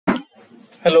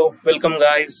Hello, welcome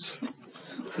guys.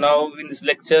 Now in this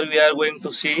lecture we are going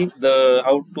to see the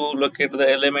how to locate the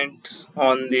elements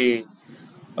on the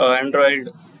Android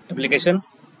application.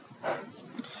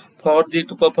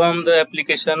 To perform the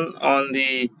application on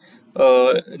the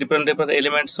different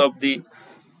elements of the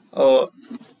uh,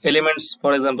 elements.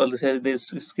 For example,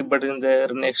 this skip button is there,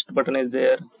 next button is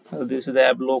there, this is the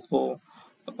app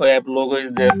logo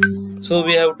is there. So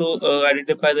we have to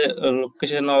identify the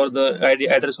location or the ID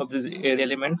address of this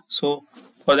element. So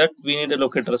for that we need the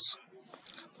locators.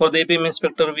 For the Apm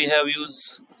Inspector we have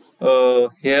used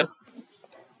here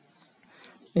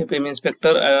Apm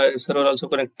Inspector server also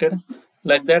connected.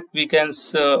 Like that we can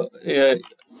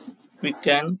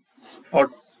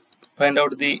out find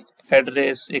out the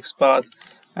address, Xpath,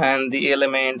 and the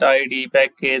element, ID,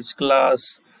 package,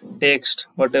 class, text,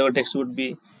 whatever text would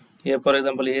be. Here, for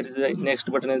example, here is the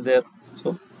next button is there.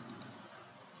 So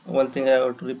one thing I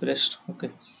have to refresh.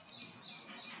 Okay,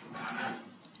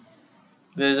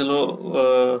 there is a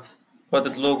for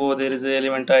the logo. There is the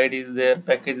element ID is there,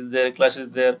 package is there, class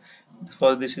is there.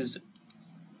 For this is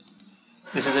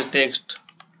a text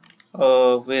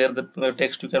where the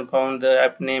text you can find the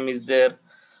app name is there.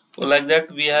 So like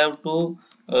that we have to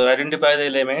identify the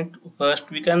element.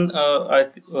 First we can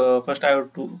first I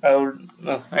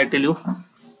tell you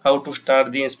how to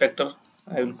start the inspector.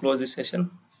 I will close this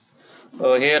session.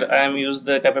 Here I am use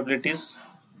the capabilities.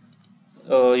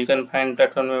 You can find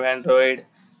platform of Android,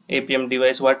 Apm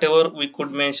device, whatever we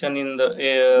could mention in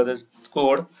the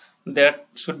code, that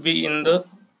should be in the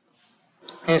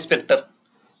inspector.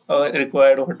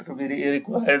 Required, what will be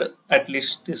required, at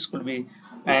least this could be,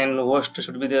 and host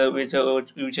should be the which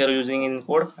are using in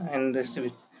code, and this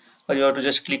you have to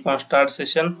just click on start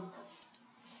session.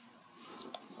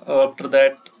 After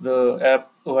that the app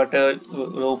whatever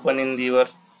open in your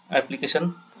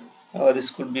application, this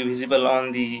could be visible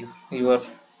on the your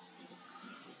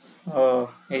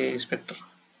inspector.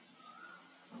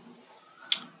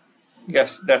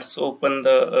 Yes, that's open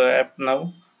the app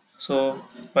now. So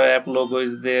my app logo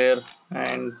is there,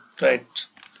 and right,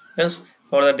 yes,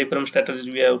 for the different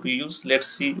strategies we have to use. Let's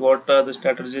see what are the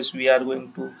strategies we are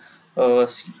going to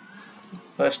see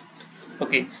first.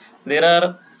 Okay, there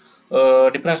are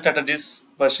different strategies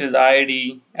versus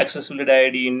ID, accessibility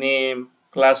ID, name,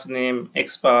 class name,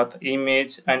 XPath,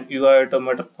 image, and UI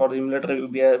automator. For the emulator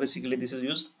we are basically this is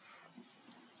used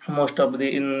most of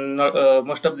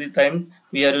the time.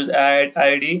 We are use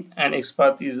ID, and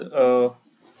XPath is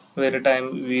very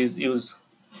time we use.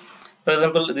 For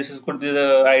example, this is could be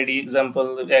the ID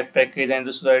example, app package, and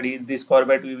this is ID. This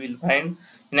format we will find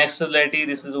in accessibility.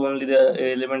 This is only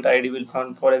the element ID will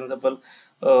find. For example,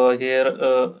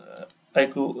 here I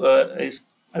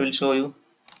will show you.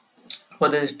 For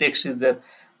this text is there.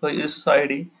 For this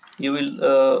ID, you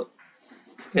will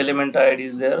element ID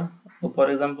is there. So for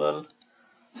example,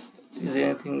 is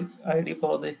there anything ID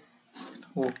for the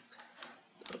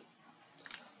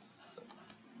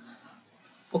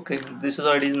okay, this is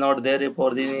ID is not there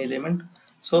for the element.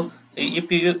 So if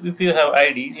you have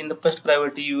ID in the first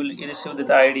priority, you will receive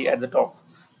the ID at the top,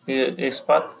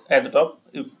 Xpath at the top.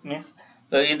 It means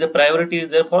the priority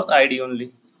is there for ID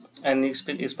only, and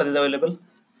Xpath is available.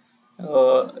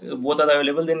 Both are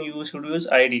available, then you should use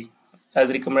ID as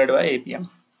recommended by Apm.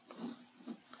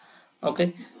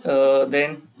 Okay,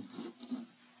 then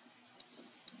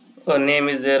name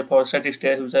is there for static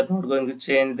tags which are not going to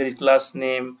change. There is class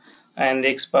name and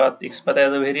Xpath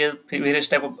has a various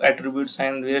type of attributes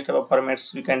and various type of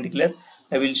formats we can declare.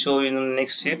 I will show you in the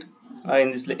next sheet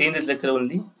in this lecture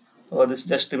only. This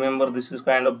just remember, this is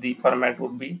kind of the format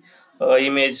would be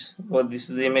image. This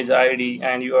is the image ID,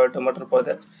 and you are automator. For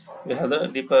that we have the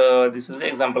this is the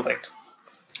example, right?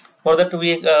 For that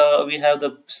we have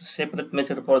the separate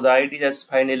method for the ID, that's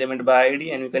find element by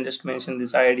ID, and you can just mention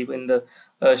this ID in the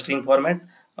string format.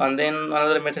 And then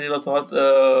another method is for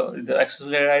the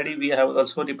accessibility ID. We have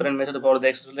also different method for the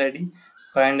accessibility ID,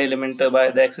 find element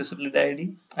by the accessibility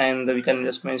ID, and we can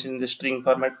just mention the string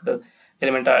format the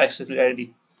element accessibility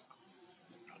ID.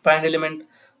 Find element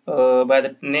by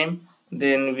the name,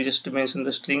 then we just mention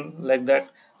the string like that,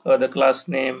 the class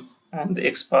name and the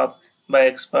Xpath by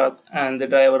Xpath, and the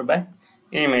driver by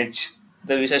image.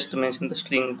 Then we just mention the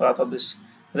string path of this.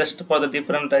 Just for the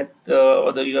different type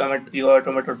or the UI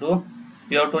automator too,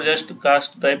 you have to just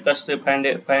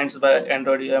typecast finds by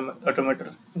Android UI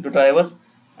automator into driver,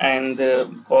 and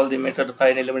call the method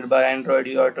find element by Android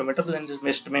UI automator. Then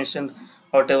just mention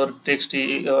whatever text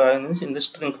in the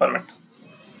string format.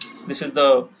 This is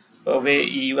the way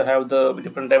you have the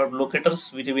different type of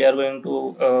locators which we are going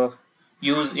to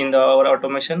use in our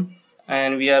automation,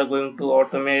 and we are going to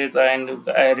automate and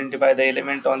identify the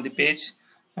element on the page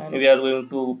and we are going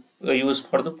to use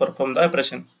for the perform the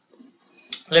operation.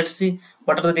 Let's see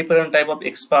what are the different type of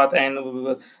XPath,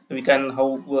 and we can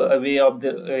how a way of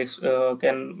the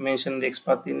can mention the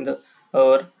XPath in the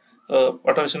our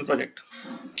automation project.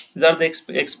 These are the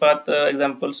XPath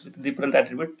examples with different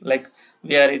attribute. Like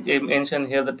we are mentioned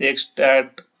here the text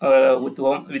at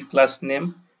with class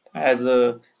name as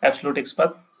absolute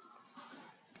XPath,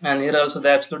 and here also the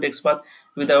absolute XPath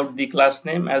without the class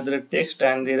name as the text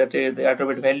and the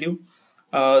attribute value.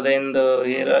 Then the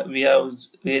here we have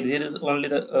here is only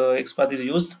the XPath is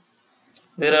used.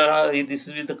 There are this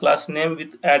is with the class name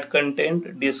with add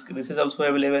content disk. This is also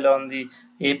available on the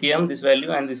Apm, this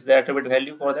value, and this is the attribute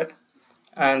value for that.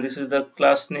 And this is the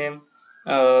class name,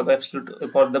 the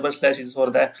absolute for double slash is for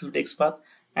the absolute XPath,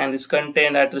 and this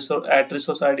content at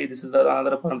resource ID. This is the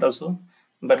another point also,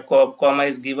 but comma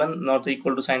is given, not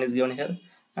equal to sign is given here,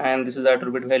 and this is the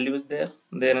attribute value is there.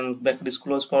 Then bracket is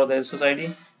closed for the resource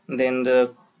ID. Then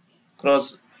the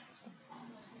cross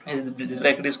this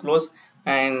bracket is closed,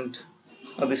 and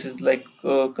this is like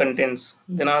contents.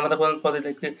 Then another one for the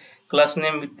like class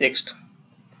name with text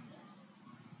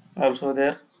also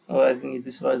there. I think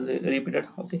this was repeated.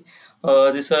 Okay,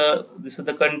 this is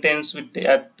the contents with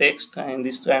add text, and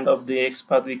this kind of the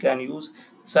XPath we can use.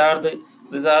 These are the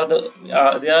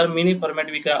there are many format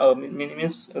we can many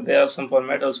means there are some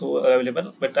format also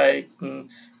available, but I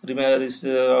remember this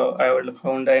I will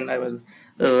found, and I will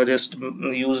just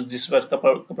use this for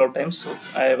couple of times, so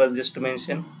I was just to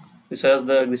mention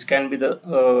this can be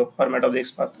the format of the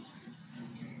XPath.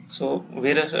 So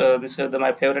where this is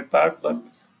my favorite part, but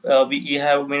we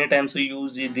have many times we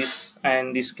use this,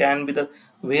 and this can be the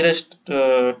various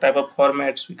type of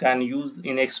formats we can use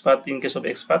in XPath, in case of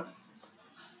XPath,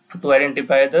 to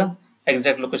identify the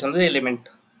exact location of the element.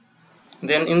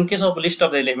 Then in case of list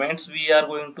of the elements, we are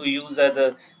going to use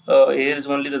the here is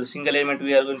only the single element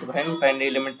we are going to find the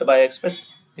element by Xpath.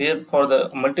 Here for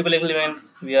the multiple element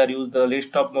we are use the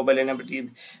list of mobile element.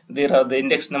 There are the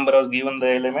index number are given the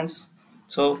elements.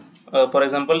 So for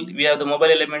example, we have the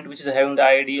mobile element which is having the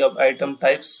ID of item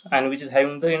types, and which is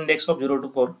having the index of 0 to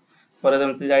 4. For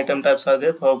example, these item types are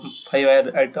there for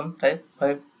 5 item type,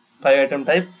 5 item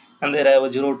type, and there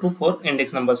have 0 to 4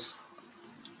 index numbers.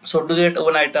 So to get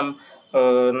one item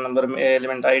number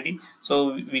element ID,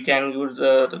 so we can use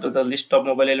the list of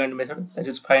mobile element method, that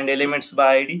is find elements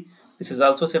by ID. This is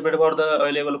also separate for the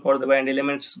available for the find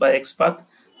elements by XPath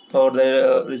for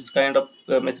the this kind of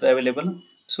method available.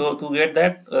 So to get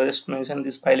that, just mention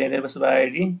this file elements by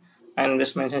ID, and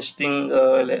just mention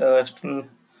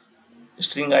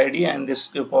string ID, and this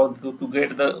for to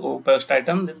get the first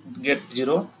item get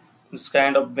 0. This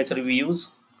kind of method we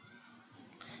use.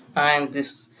 And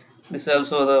this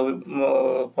also the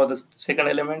for the second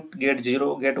element get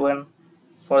 0, get 1,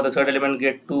 for the third element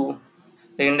get 2.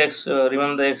 The index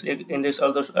remember the index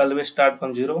always start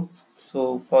from 0.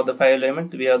 So for the 5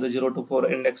 element we have the 0 to 4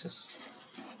 indexes.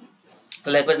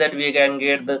 Likewise that we can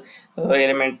get the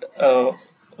element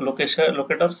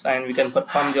locators, and we can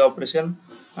perform the operation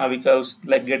because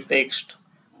like get text,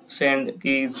 send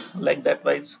keys, like that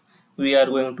wise we are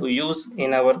going to use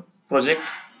in our project.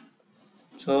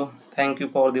 So thank you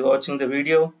for the watching the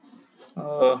video.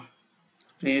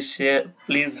 Please share,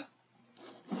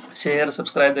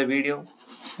 subscribe the video,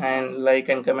 and like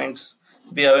and comments.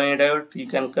 If you have any doubt, you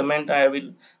can comment. I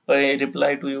will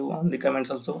reply to you on the comments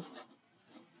also.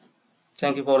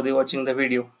 Thank you for the watching the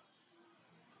video.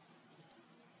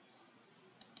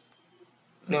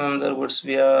 Remember what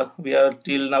we are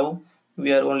till now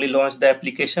we are only launched the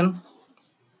application,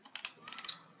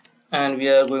 and we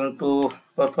are going to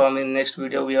perform in next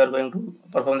video. We are going to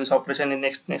perform this operation in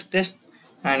next test,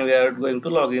 and we are going to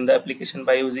log in the application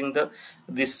by using the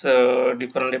this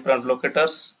different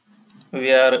locators.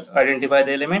 We are identify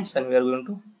the elements, and we are going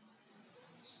to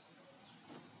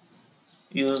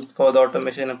use for the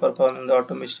automation and performing the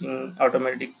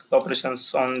automatic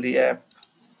operations on the app.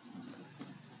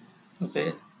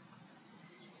 Okay,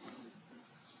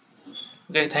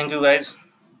 thank you guys.